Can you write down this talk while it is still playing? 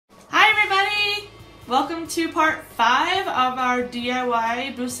Welcome to part 5 of our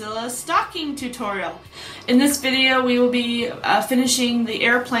DIY Bucilla stocking tutorial. In this video we will be finishing the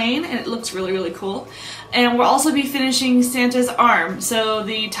airplane, and it looks really cool. And we'll also be finishing Santa's arm. So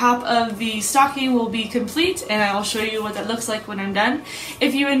the top of the stocking will be complete, and I'll show you what that looks like when I'm done.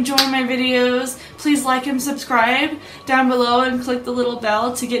 If you enjoy my videos, please like and subscribe down below and click the little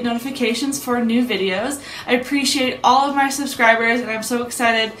bell to get notifications for new videos. I appreciate all of my subscribers, and I'm so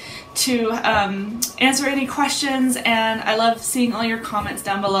excited to answer any questions, and I love seeing all your comments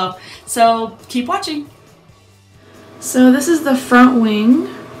down below. So keep watching. So this is the front wing,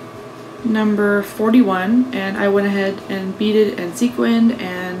 number 41, and I went ahead and beaded and sequined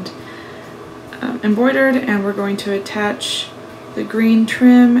and embroidered, and we're going to attach the green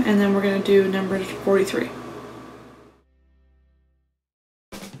trim, and then we're going to do number 43.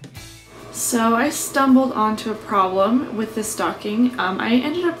 So I stumbled onto a problem with this stocking. I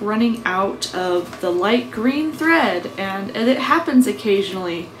ended up running out of the light green thread, and it happens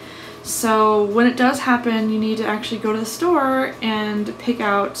occasionally. So when it does happen, you need to actually go to the store and pick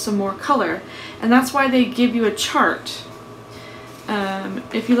out some more color. And that's why they give you a chart.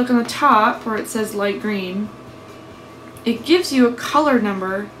 If you look on the top where it says light green, it gives you a color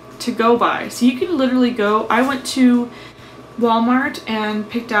number to go by. So you can literally go, I went to Walmart and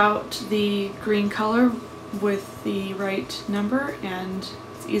picked out the green color with the right number, and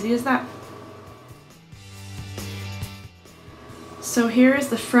it's easy as that. So here is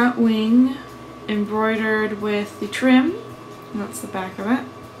the front wing embroidered with the trim, and that's the back of it.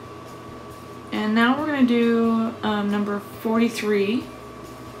 And now we're going to do number 43.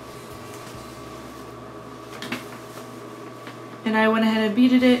 And I went ahead and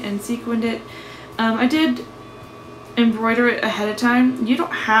beaded it and sequined it. I did embroider it ahead of time. You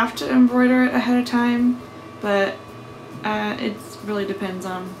don't have to embroider it ahead of time, but it really depends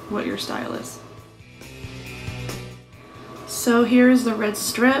on what your style is. So here's the red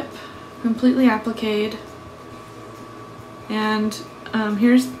strip, completely appliqued, and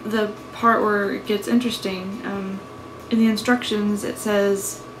here's the part where it gets interesting. In the instructions it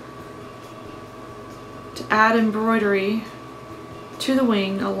says to add embroidery to the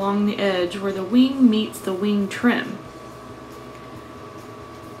wing along the edge where the wing meets the wing trim.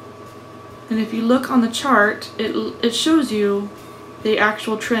 And if you look on the chart, it shows you the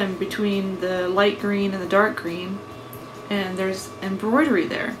actual trim between the light green and the dark green, and there's embroidery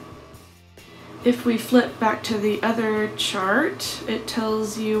there. If we flip back to the other chart, it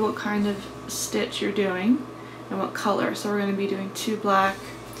tells you what kind of stitch you're doing and what color. So we're going to be doing 2 black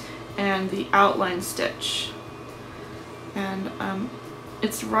and the outline stitch. And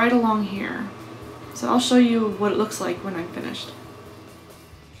it's right along here. So I'll show you what it looks like when I'm finished.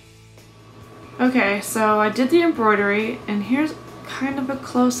 Okay, so I did the embroidery, and here's kind of a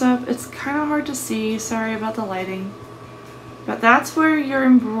close-up. It's kind of hard to see, sorry about the lighting. But that's where your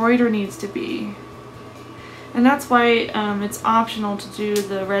embroider needs to be. And that's why it's optional to do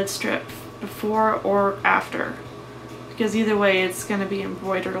the red strip before or after, because either way it's going to be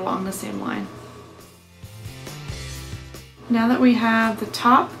embroidered along the same line. Now that we have the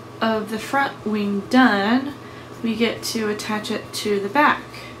top of the front wing done, we get to attach it to the back.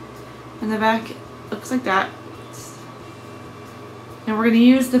 And the back looks like that. And we're going to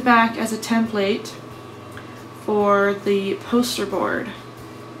use the back as a template for the poster board.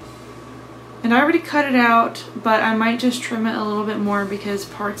 And I already cut it out, but I might just trim it a little bit more because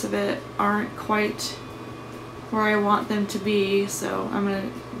parts of it aren't quite where I want them to be, so I'm going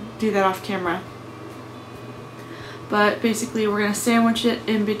to do that off camera. But basically we're going to sandwich it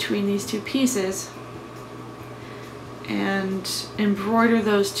in between these two pieces and embroider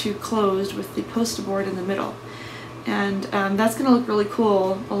those two closed with the poster board in the middle. And that's going to look really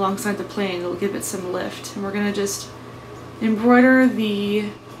cool alongside the plane. It'll give it some lift. And we're going to just embroider the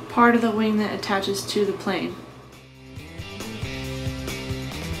part of the wing that attaches to the plane.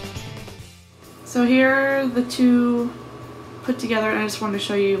 So here are the two put together, and I just wanted to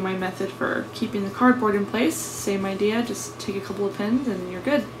show you my method for keeping the cardboard in place. Same idea, just take a couple of pins and you're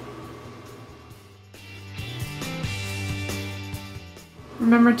good.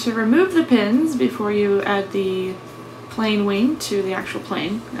 Remember to remove the pins before you add the plane wing to the actual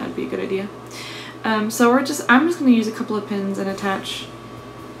plane. That would be a good idea. So I'm just going to use a couple of pins and attach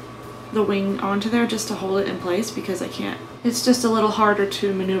the wing onto there just to hold it in place, because I can't. It's just a little harder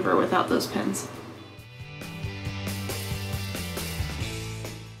to maneuver without those pins.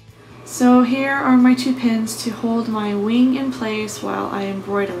 So here are my 2 pins to hold my wing in place while I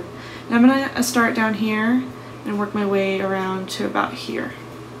embroider. And I'm going to start down here and work my way around to about here.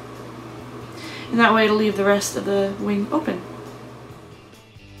 And that way it'll leave the rest of the wing open.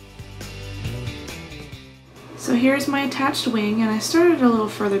 So here's my attached wing, and I started a little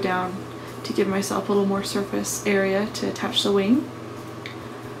further down to give myself a little more surface area to attach the wing.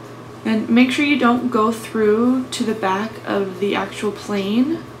 And make sure you don't go through to the back of the actual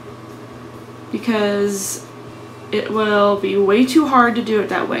plane, because it will be way too hard to do it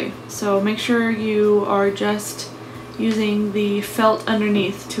that way. So make sure you are just using the felt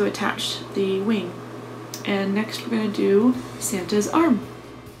underneath to attach the wing. And next we're going to do Santa's arm.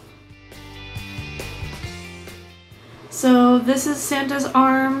 So this is Santa's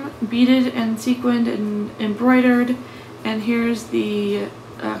arm, beaded and sequined and embroidered, and here's the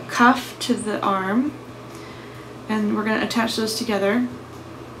cuff to the arm, and we're going to attach those together,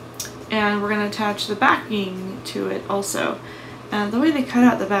 and we're going to attach the backing to it also. The way they cut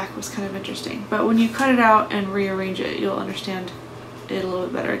out the back was kind of interesting, but when you cut it out and rearrange it, you'll understand it a little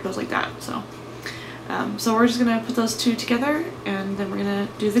bit better. It goes like that. So we're just going to put those two together, and then we're going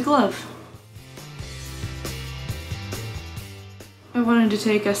to do the glove. I wanted to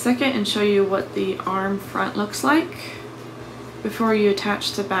take a second and show you what the arm front looks like before you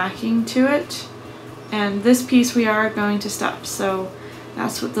attach the backing to it. And this piece we are going to stuff, so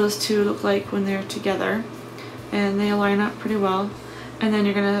that's what those two look like when they're together, and they line up pretty well. And then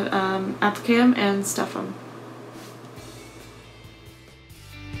you're going to applicate them and stuff them.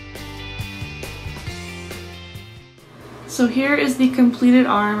 So here is the completed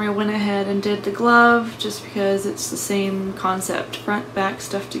arm. I went ahead and did the glove just because it's the same concept, front, back,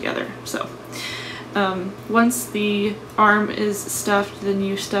 stuffed together. So once the arm is stuffed, then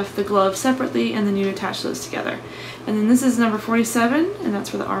you stuff the glove separately and then you attach those together. And then this is number 47, and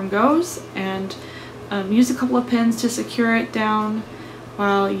that's where the arm goes. And use a couple of pins to secure it down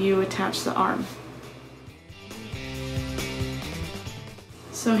while you attach the arm.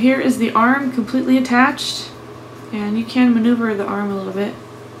 So here is the arm completely attached. And you can maneuver the arm a little bit.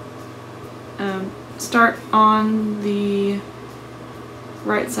 Start on the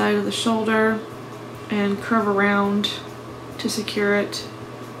right side of the shoulder and curve around to secure it.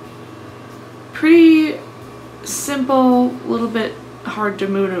 Pretty simple, a little bit hard to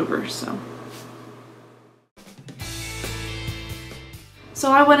maneuver. So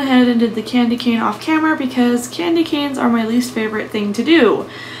I went ahead and did the candy cane off camera because candy canes are my least favorite thing to do.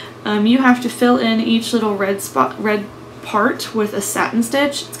 You have to fill in each little red part with a satin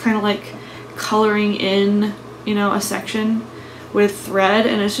stitch. It's kind of like coloring in, you know, a section with thread,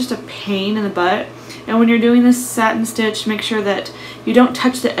 and it's just a pain in the butt. And when you're doing this satin stitch, make sure that you don't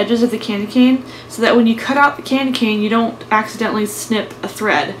touch the edges of the candy cane so that when you cut out the candy cane, you don't accidentally snip a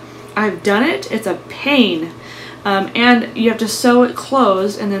thread. I've done it. It's a pain. And you have to sew it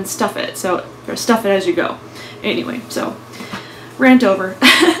closed and then stuff it. Or stuff it as you go. Anyway, so rant over.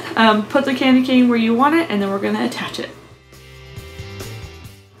 Put the candy cane where you want it, and then we're going to attach it.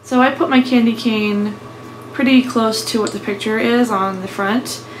 So I put my candy cane pretty close to what the picture is on the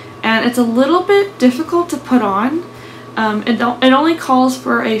front, and it's a little bit difficult to put on. It only calls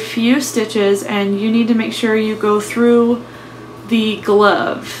for a few stitches, and you need to make sure you go through the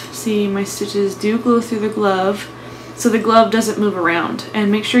glove. See, my stitches do go through the glove, so the glove doesn't move around,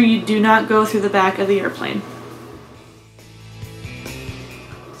 and make sure you do not go through the back of the airplane.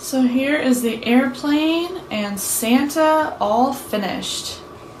 So here is the airplane and Santa all finished.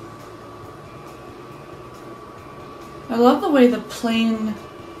 I love the way the plane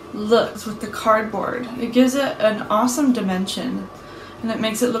looks with the cardboard. It gives it an awesome dimension, and it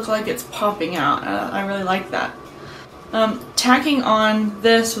makes it look like it's popping out. I really like that. Tacking on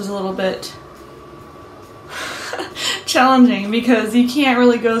this was a little bit challenging because you can't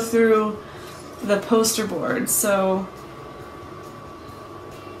really go through the poster board, so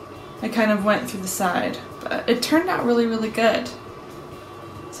I kind of went through the side, but it turned out really, really good.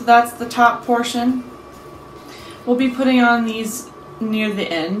 So that's the top portion. We'll be putting on these near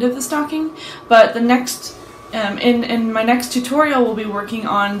the end of the stocking, but the next, in my next tutorial, we'll be working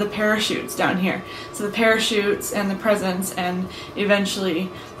on the parachutes down here. So the parachutes and the presents and eventually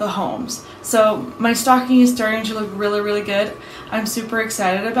the homes. So my stocking is starting to look really, really good. I'm super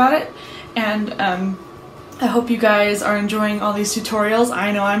excited about it, and I hope you guys are enjoying all these tutorials.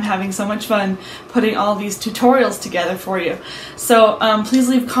 I know I'm having so much fun putting all these tutorials together for you. So please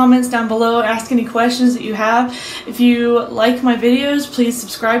leave comments down below, ask any questions that you have. If you like my videos, please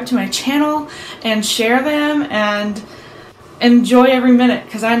subscribe to my channel and share them and enjoy every minute,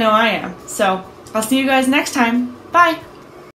 because I know I am. So I'll see you guys next time. Bye!